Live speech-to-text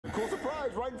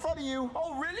It's right in front of you.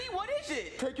 Oh, really? What is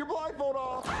it? Take your blindfold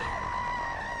off.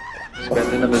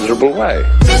 Spent in a miserable way.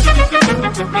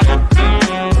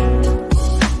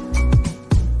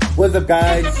 What's up,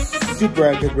 guys?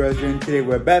 SuperRacoonBros here, and today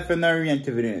we're back for another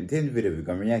reaction video. And today's video we're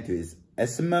gonna react to is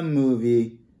SML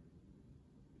movie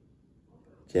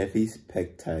Jeffy's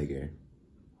Pet Tiger.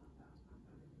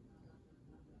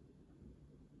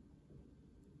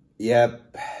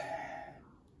 Yep.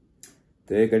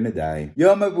 They're gonna die. You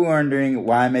all might be wondering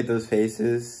why I made those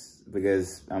faces,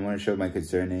 because I want to show my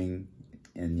concerning,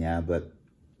 and yeah, but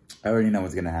I already know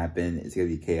what's gonna happen. It's gonna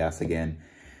be chaos again.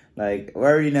 Like, we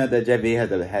already know that Jeffy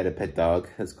had a pet dog.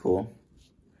 That's cool.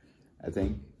 I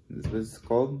think this was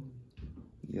called.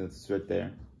 You know, it's right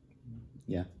there.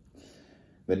 Yeah.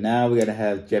 But now we gotta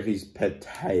have Jeffy's pet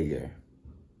tiger.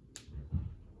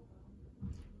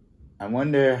 I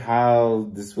wonder how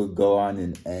this will go on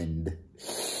and end,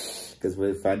 because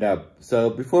we'll find out. So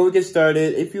before we get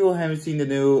started, if you haven't seen the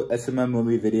new SML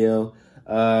movie video,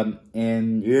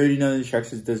 and you already know the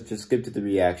instructions, just skip to the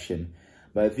reaction.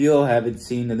 But if you haven't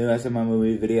seen the new SML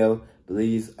movie video,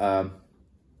 please,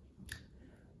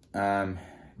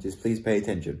 just please pay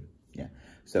attention. Yeah.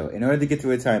 So in order to get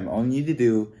to a time, all you need to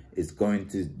do is go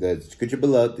into the description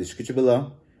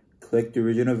below, click the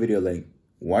original video link,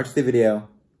 watch the video.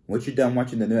 Once you're done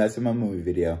watching the new SML movie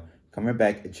video, come right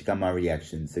back and check out my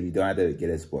reaction so you don't have to get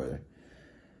a spoiler.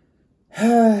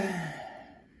 I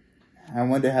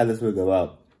wonder how this will go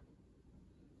out.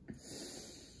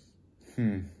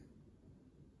 I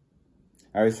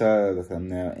already saw the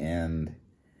thumbnail and it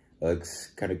looks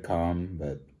kind of calm,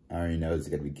 but I already know it's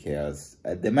going to be chaos.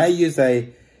 They might use a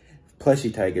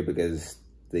plushie tiger because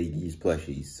they use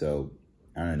plushies, so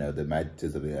I don't know. They might do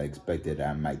something unexpected,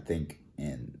 I might think,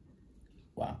 and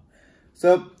wow.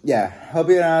 So, yeah, hope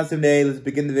you had an awesome day. Let's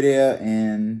begin the video,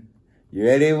 and you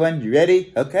ready, everyone? You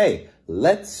ready? Okay,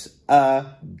 let's,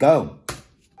 go.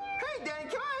 Hey, Danny,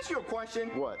 can I ask you a question?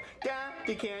 What?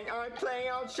 Daddy, can I play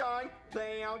outside?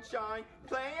 Play outside,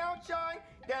 play outside.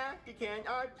 Daddy, can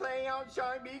I play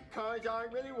outside because I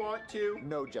really want to?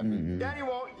 No, Jeffy. Daddy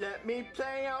won't let me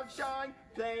play outside,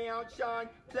 play outside,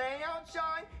 play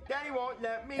outside. Daddy won't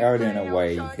let me I already play know why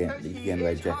you outside can't 'cause he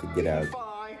let is Jeffy get out.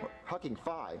 Hucking Hucking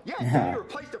five. Yeah, you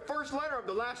replaced the first letter of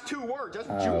the last two words. That's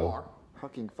what you are.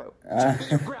 Hucking foe.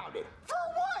 You're grounded. For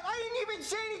what? I didn't even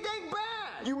say anything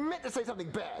bad. You meant to say something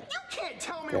bad. You can't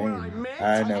tell me what I meant.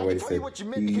 I know what I he tell said. you what you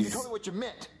meant because you told me what you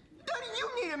meant. Daddy,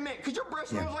 you need a mint because your breath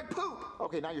smells like poop.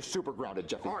 Okay, now you're super grounded,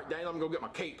 Jeffy. All right, Daddy, let me go get my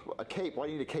cape. A cape? Why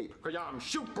do you need a cape? Because I'm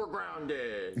super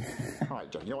grounded. All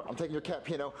right, Jeffy, you know what? I'm taking your cat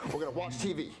piano. We're going to watch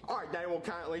TV. All right, Daddy, we'll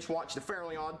kind of at least watch The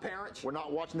Fairly Odd Parents. We're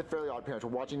not watching The Fairly Odd Parents.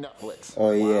 We're watching Netflix.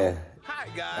 Oh, yeah. Hi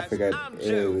guys, I forgot I'm it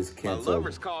Joe. was My canceled.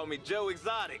 lovers call me Joe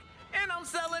Exotic, and I'm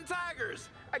selling tigers.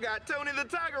 I got Tony the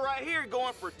Tiger right here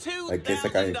going for $2,000. I guess I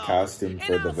got a costume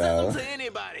for the and I'll sell bell. them to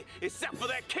anybody except for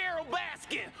that Carol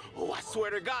Baskin. Oh, I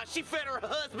swear to God, she fed her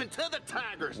husband to the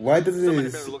tigers. Why does Somebody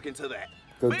this better look into that.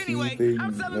 go But anyway, thing,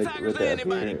 I'm selling like, tigers with to that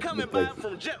anybody appearance, coming with, by like,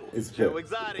 from Joe. it's Joe put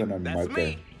Exotic, on a that's marker.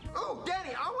 me. Oh,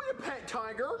 Daddy, I want a pet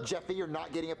tiger. Jeffy, you're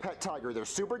not getting a pet tiger. They're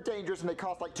super dangerous and they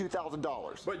cost like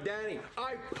 $2,000. But, Daddy,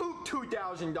 I pooped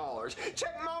 $2,000.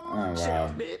 Check my wow.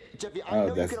 shelf, bitch. Jeffy, I Oh, know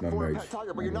you that's can my afford a merch. pet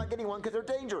tiger, but you're not getting one because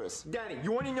they're dangerous. Daddy,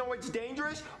 you want to know what's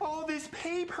dangerous? All this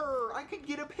paper. I could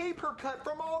get a paper cut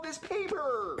from all this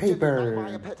paper. Jeffy, I'm not buying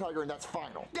Paper. a pet tiger and that's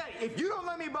final. Daddy, if you don't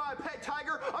let me buy a pet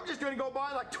tiger, I'm just going to go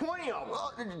buy like 20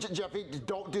 of them. Jeffy,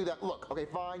 don't do that. Look, okay,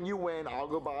 fine, you win. I'll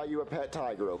go buy you a pet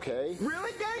tiger, okay?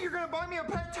 Really, Daddy? You're going to buy me a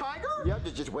pet tiger? Yeah,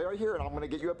 just wait right here and I'm going to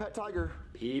get you a pet tiger.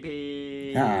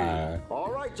 Pee-pee. Ah.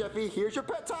 All right, Jeffy, here's your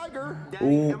pet tiger. Daddy,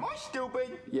 Ooh. am I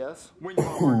stupid? Yes. When's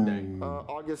my birthday?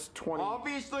 August 20.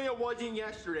 Obviously, it wasn't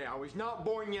yesterday. I was not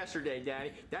born yesterday,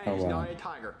 Daddy. That Oh, is wow. not a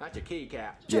tiger. That's a kitty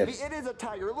cat. Jeffy, Yes. it is a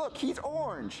tiger. Look, he's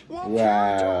orange. Well,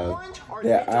 carrots Wow. are orange. Are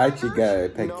Yeah, they I actually tigers? got a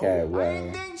pet No, cat. I Wow.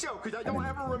 didn't think so, because I don't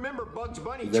ever remember Bugs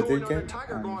Bunny Is that chewing the on a cat?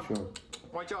 tiger I'm going, sure.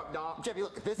 what's up, Doc? Jeffy,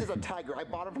 look, this is a tiger. I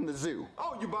bought him from the zoo.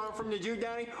 Oh, you bought him from the zoo,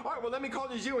 Daddy? All right, well, let me call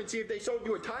the zoo and see if they sold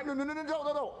you a tiger.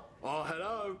 No. Oh,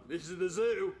 hello, this is the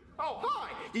zoo. Oh, hi.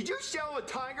 Did you sell a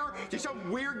tiger to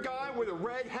some weird guy with a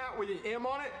red hat with an M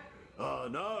on it?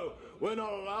 No, we're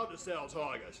not allowed to sell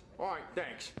tigers. All right,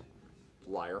 thanks.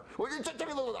 Liar. Well,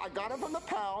 Jeffy, look, I got him from the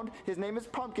pound. His name is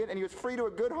Pumpkin, and he was free to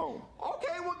a good home.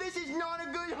 Okay, well, this is not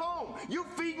a good home. You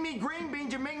feed me green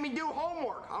beans and make me do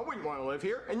homework. I wouldn't want to live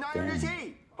here, and neither does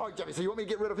he. All right, Jeffy, so you want me to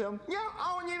get rid of him? Yeah,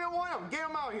 I don't even want him. Get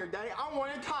him out here, Daddy. I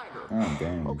want a tiger. Oh,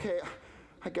 damn. Okay,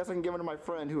 I guess I can give him to my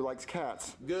friend who likes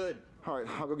cats. Good. All right,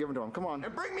 I'll go give him to him. Come on.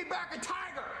 And bring me back a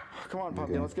tiger. Come on,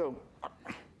 Pumpkin, let's go.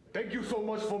 Thank you so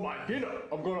much for my dinner.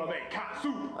 I'm gonna make cat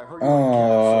soup. I heard you like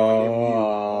cats, so I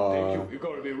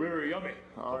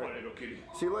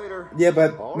See you later. Yeah,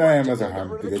 but All no right, animals Jeffy, are I got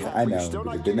harmed rid of the because cat, I but you're know still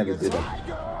because not they never getting did a it.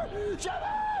 tiger! Jeffy!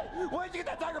 Where'd you get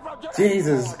that tiger from, Jeffy?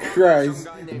 Jesus Christ,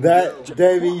 that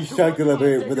Davey shocked a little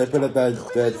bit when they put up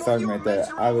that song right there.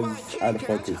 I was out of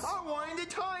focus. I wanted a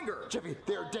tiger. Jeffy,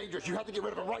 they're dangerous. You have to get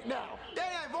rid of them right now. Dad,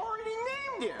 I've already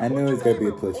named him. I knew it was gonna be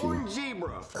a plushie. Orange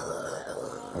zebra.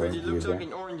 Orange It looks zebra. like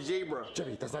an orange zebra.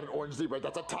 Jeffy, that's not an orange zebra.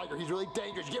 That's a tiger. He's really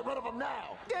dangerous. Get rid of him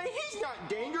now. Dad, he's not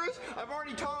dangerous. I've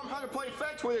already taught him how to play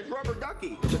fetch with his rubber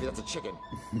ducky. Jeffy, that's a chicken.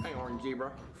 Hey, orange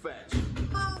zebra, fetch.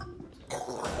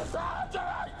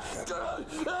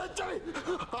 Jeffy!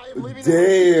 I am leaving.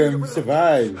 Damn,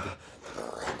 survived.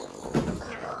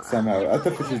 Somehow. I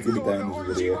thought Fish was gonna die in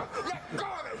this video.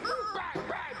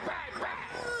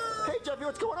 Hey, Jeffy,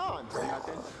 what's going on?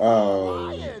 Oh.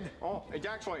 Lion! Oh, it's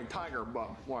actually a tiger, but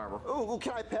whatever. Ooh,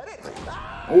 can I pet it?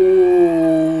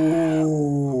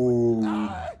 Ooh.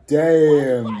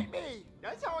 Damn. Bite me!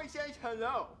 That's how he says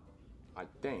hello. I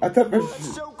think. I thought Fish.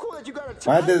 That's so cool that you got a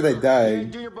Why tiger. did they die?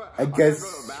 Junior, but I gotta guess go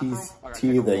to the he's bathroom. I gotta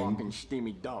take a walk teething. and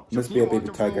steamy dump. Must Can be a you baby watch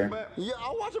him for a tiger. little bit? Yeah,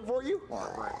 I'll watch it for you.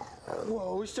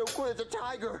 Whoa, it's so cool. It's a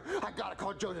tiger. I gotta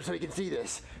call Joseph so he can see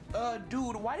this.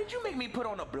 Dude, why did you make me put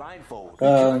on a blindfold?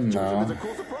 Oh Joseph, no. it's a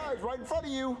cool surprise right in front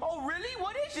of you. Oh, really?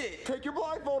 What is it? Take your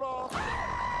blindfold off.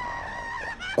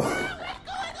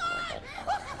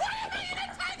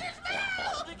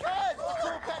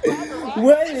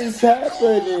 What is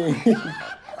happening? It's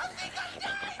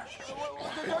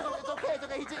okay. It's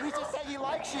okay. He just said he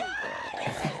likes you.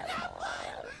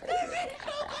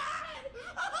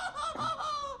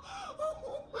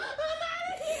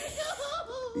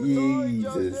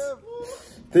 Jesus.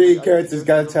 3 characters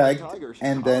got attacked,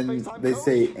 and then they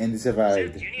say and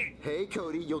survived. Hey,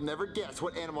 Cody, you'll never guess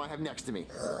what animal I have next to me.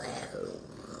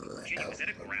 Junior, was that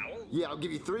a growl? Yeah, I'll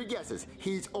give you 3 guesses.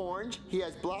 He's orange, he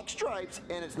has black stripes,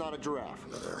 and it's not a giraffe.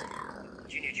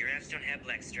 Junior, giraffes don't have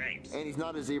black stripes. And he's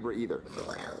not a zebra either.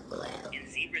 And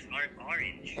zebras aren't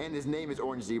orange. And his name is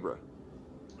Orange Zebra.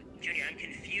 Junior, I'm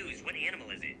confused. What animal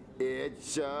is it?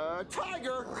 It's a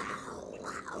tiger.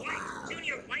 Why?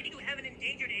 Junior, why do you have an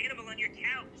endangered animal on your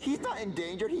couch? He's not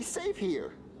endangered. He's safe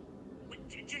here.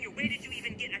 Junior, where did you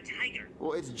even get a tiger?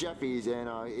 Well, it's Jeffy's,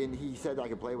 and he said I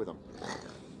could play with him.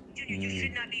 Junior, you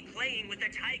should not be playing with a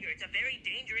tiger. It's a very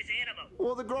dangerous animal.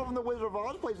 Well, the girl from the Wizard of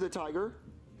Oz plays with a tiger.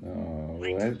 Oh,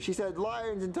 what? She said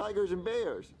lions and tigers and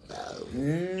bears.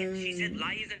 She said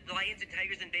lions and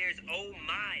tigers and bears. Oh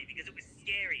my, because it was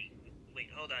scary. Wait,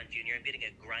 hold on, Junior. I'm getting a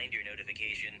grinder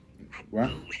notification. What?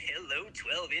 Oh, hello,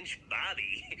 12-inch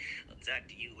Bobby. I'll talk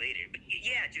to you later. But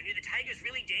yeah, Junior, the tiger's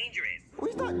really dangerous. Well,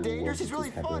 he's not dangerous. He's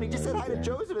really fun. He just said hi to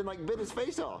Joseph and bit his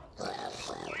face off.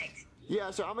 What?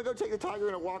 Yeah, so I'm gonna go take the tiger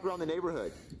and walk around the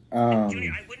neighborhood.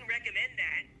 Junior, I wouldn't recommend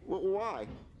that. Why?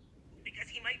 Because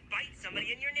he might bite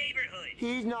somebody in your neighborhood.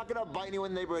 He's not gonna bite anyone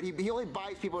in the neighborhood. He only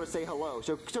bites people to say hello.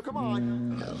 So come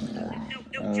on. No,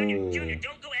 Junior,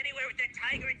 don't go anywhere with that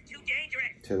tiger. It's too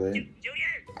dangerous. Chile.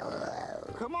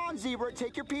 Junior! Come on, zebra.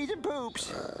 Take your peas and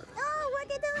poops. Oh,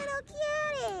 look at the little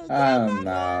cutie. Oh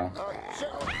no.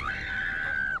 Sure.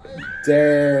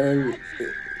 Damn.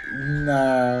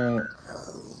 No.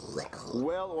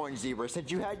 Well, Orange Zebra,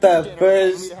 since you had The your dinner,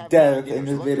 first have death dinner, in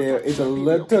so this let's go video talk is a to Phoebe,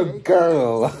 little okay?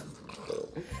 girl.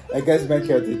 I guess my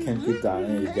character can keep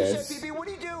dying, I Hey, guess. Chef Phoebe, what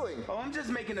are you doing? Oh, I'm just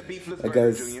making a beefless I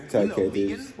burger, guess Junior. two You know, characters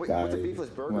vegan. Wait, died. what's a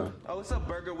beefless burger? Well, Oh, it's a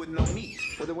burger with no meat.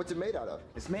 Well, then what's it made out of?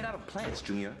 It's made out of plants,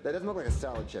 Junior. That doesn't look like a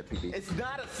salad, Chef Phoebe. It's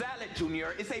not a salad,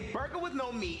 Junior. It's a burger with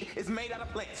no meat. It's made out of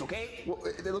plants, okay? Well,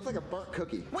 it looks like a burnt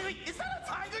cookie. Wait, is that a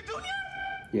tiger, Junior?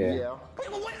 yeah. Yeah. Wait,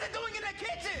 well, what is it doing in the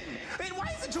kitchen? And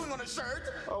why is it chewing on a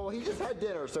shirt? Oh, well, he just had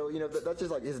dinner, so, that's just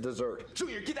like his dessert.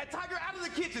 Junior, get that tiger out of the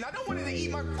kitchen. I don't want it to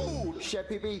eat my food. Chef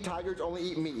Phoebe, tigers only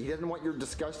eat meat. He doesn't want your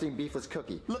disgusting beefless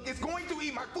cookie. Look, it's going to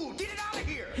eat my food. Get it out of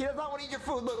here. He does not want to eat your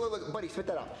food. Look, buddy, spit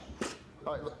that out.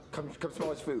 All right, look, come smell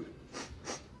his food.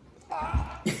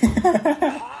 I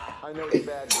know it's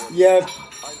bad, boy. Yep.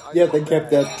 I Yep, know they it's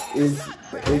kept bad. that. His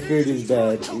food is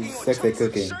bad. He sucks at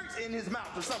cooking. Shirts in his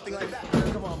mouth or something like that.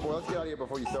 Come on, boy, let's get out of here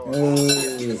before you throw up. Get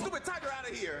the stupid tiger out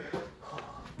of here.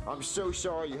 I'm so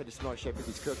sorry you had to smell Chef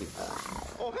Phoebe's cookie.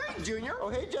 Oh, hey, Junior. Oh,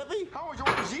 hey, Jeffy. How was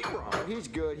your zebra? Oh, he's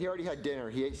good. He already had dinner.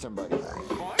 He ate somebody.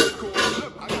 Oh, that's cool.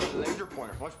 Look, I got a laser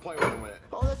pointer. Let's play with him with it.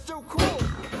 Oh, that's so cool.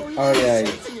 Oh, he's Oh yeah.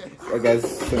 shooting it. I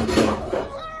guess something.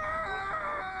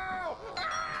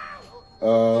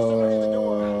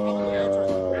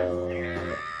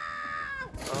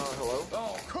 Hello?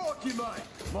 Oh, Corky, mate.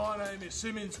 My name is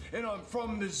Simmons, and I'm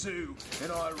from the zoo.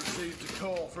 And I received a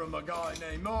call from a guy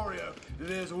named Mario that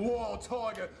there's a wild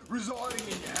tiger residing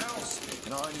in your house,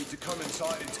 and I need to come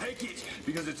inside and take it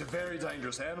because it's a very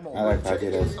dangerous animal. I like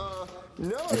Tigers.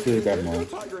 No, I should have got there's no more.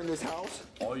 tiger in this house.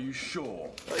 Are you sure?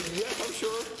 Yes, I'm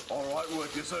sure. All right, well,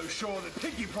 if you're so sure, then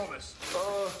pinky promise.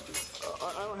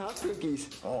 I don't have pinkies.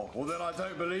 Oh, well, then I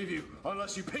don't believe you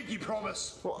unless you pinky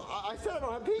promise. Well, I said I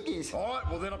don't have pinkies. All right,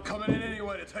 well, then I'm coming in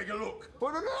anyway to take a look.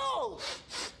 But no!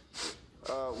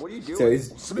 What are you doing?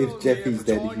 So if Jeffy's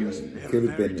dead, he could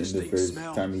have been in the first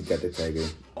time he got the tiger.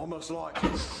 Almost like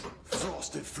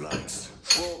frosted flakes.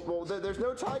 Well, there's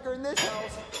no tiger in this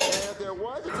house, and if there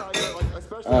was a tiger, like,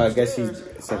 especially I guess he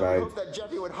upstairs, survived. I would hope that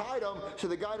Jeffy would hide him so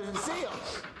the guy doesn't see him.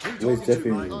 Where's Jeffy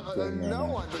going No right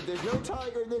one, but there's no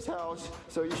tiger in this house,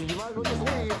 so you might as well just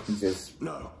leave. He just,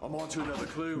 No, I'm on to another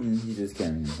clue. he just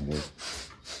can't.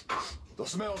 The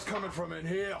smell's coming from in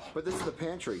here. But this is the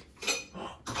pantry.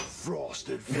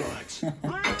 Frosted flakes.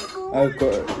 Of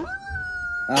course.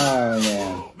 Oh,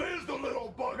 yeah. There's the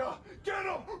little bugger. Get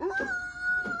him.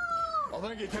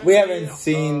 We haven't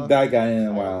seen that guy in a I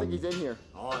don't while. think he's in here.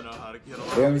 I know how to get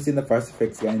him. We haven't seen the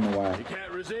Frostifix guy in a while. You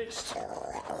can't resist. I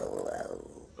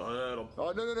heard him.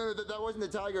 Oh, no, that wasn't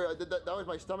the tiger. That was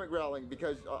my stomach growling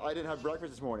because I didn't have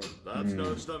breakfast this morning. That's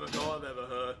no stomach I've ever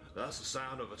heard. That's the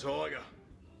sound of a tiger.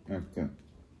 Okay.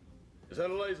 Is that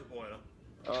a laser pointer?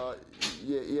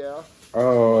 Yeah.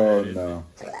 Oh, no.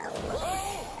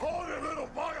 Oh, you little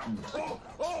bugger.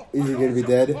 Is he gonna be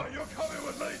dead? Oh, you're coming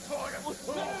with me, tiger.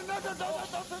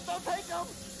 Don't take him.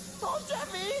 Oh,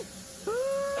 Jeffy.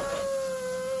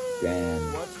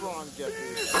 Damn. What's wrong, Jeffy?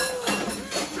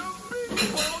 The big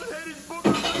bald-headed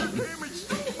booger came and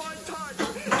stole my tiger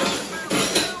in the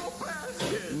little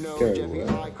basket. No, Okay, Jeffy,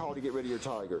 well. I called to get rid of your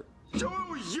tiger. So it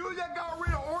was you that got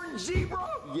rid of Orange Zebra?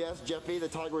 Yes, Jeffy, the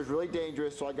tiger was really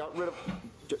dangerous, so I got rid of...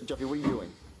 Jeffy, what are you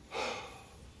doing?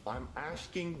 I'm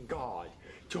asking God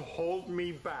to hold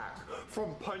me back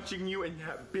from punching you in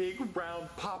that big round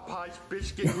Popeye's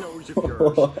biscuit nose of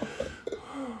yours.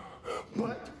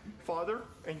 But, Father,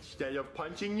 instead of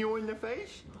punching you in the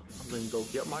face, I'm going to go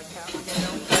get my piano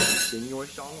and sing you a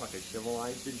song like a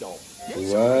civilized adult.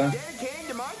 This song is dedicated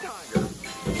to my tiger.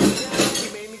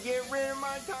 Daddy made me get rid of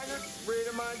my tiger, rid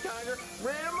of my tiger,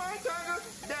 rid of my tiger.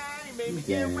 Daddy made me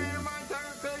get rid of my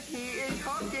tiger because he is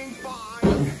hunting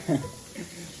fine.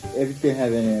 If you could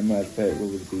have any my pet, what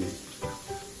would it be?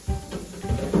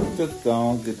 Just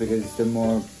songs, because they're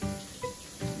more.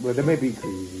 Well, they may be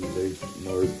crazy, they're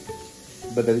more.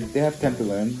 But they have time to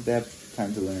learn. They have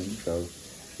time to learn, so.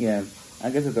 Yeah, I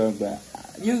guess I don't, but.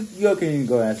 You can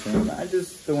go ask him. I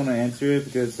just don't want to answer it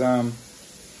because,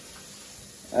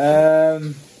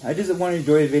 I just want to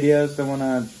enjoy the videos. I want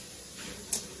to.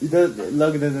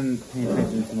 Logan doesn't pay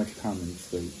attention to much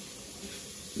comments.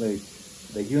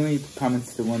 Like he only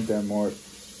comments to ones that are more.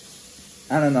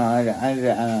 I don't know. I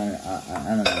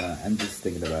don't know. I'm just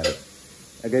thinking about it.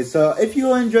 Okay, so if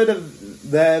you enjoyed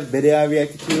the video I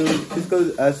reacted to, just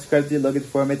go subscribe to Logan's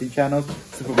four amazing channels: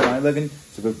 Super Mario Logan,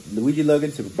 Super Luigi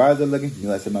Logan, Super Bowser Logan, new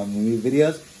SML movie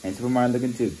videos, and Super Mario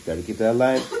Logan 2. Gotta keep that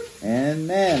alive. And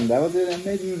man, that was an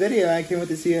amazing video. I can't wait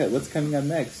to see what's coming up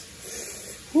next.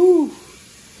 Whew.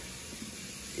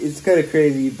 It's kind of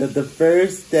crazy that the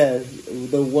first death,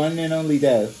 the one and only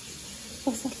death,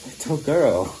 was a little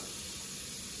girl.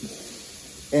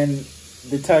 And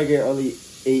the tiger only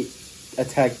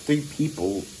attacked 3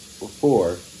 people, or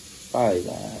 4, 5,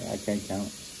 I can't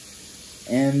count.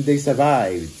 And they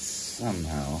survived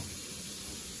somehow.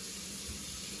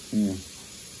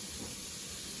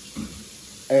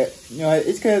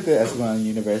 It's kind of the SML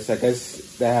universe. I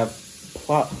guess they have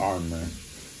plot armor.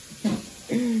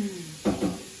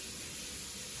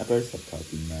 I better stop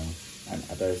talking now.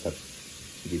 I better stop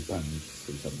giving puns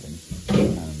or something. I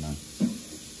don't know.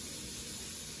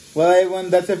 Well, everyone,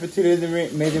 that's it for today's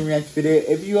amazing react video.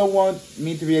 If you all want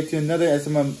me to react to another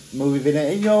SML movie video,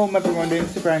 and you all might be wondering,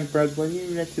 SuperRacoonBros, when you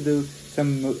react to do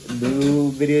some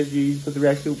new videos you're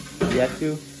supposed to react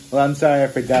to? Well, I'm sorry I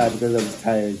forgot because I was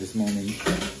tired this morning.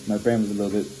 My brain was a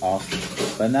little bit off.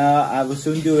 But now I will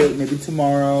soon do it, maybe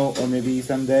tomorrow or maybe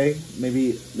someday.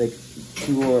 Maybe like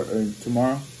 2 or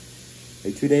tomorrow.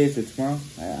 Like 2 days or tomorrow.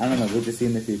 I don't know. We'll just see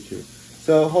in the future.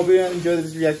 So hope you enjoyed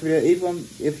this react video.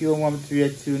 If you want me to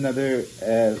react to another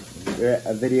a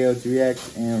video to react,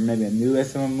 and maybe a new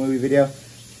SML movie video,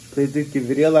 please do give the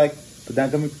video a like. Put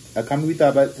down a comment we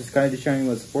thought about it. Subscribe to showing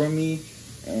what's for me.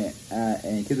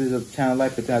 And keep this channel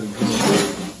live for 2000.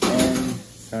 And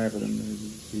sorry for the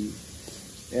movie.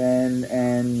 And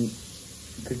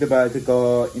click the bell to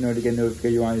go in order to get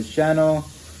notification on this channel.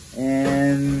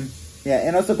 And Yeah,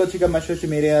 and also go check out my social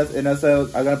medias, and also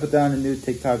I'm gonna put down a new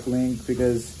TikTok link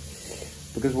because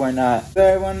why not? So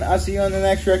everyone, I'll see you on the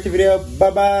next reaction video.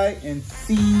 Bye bye, and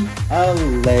see you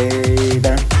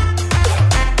later.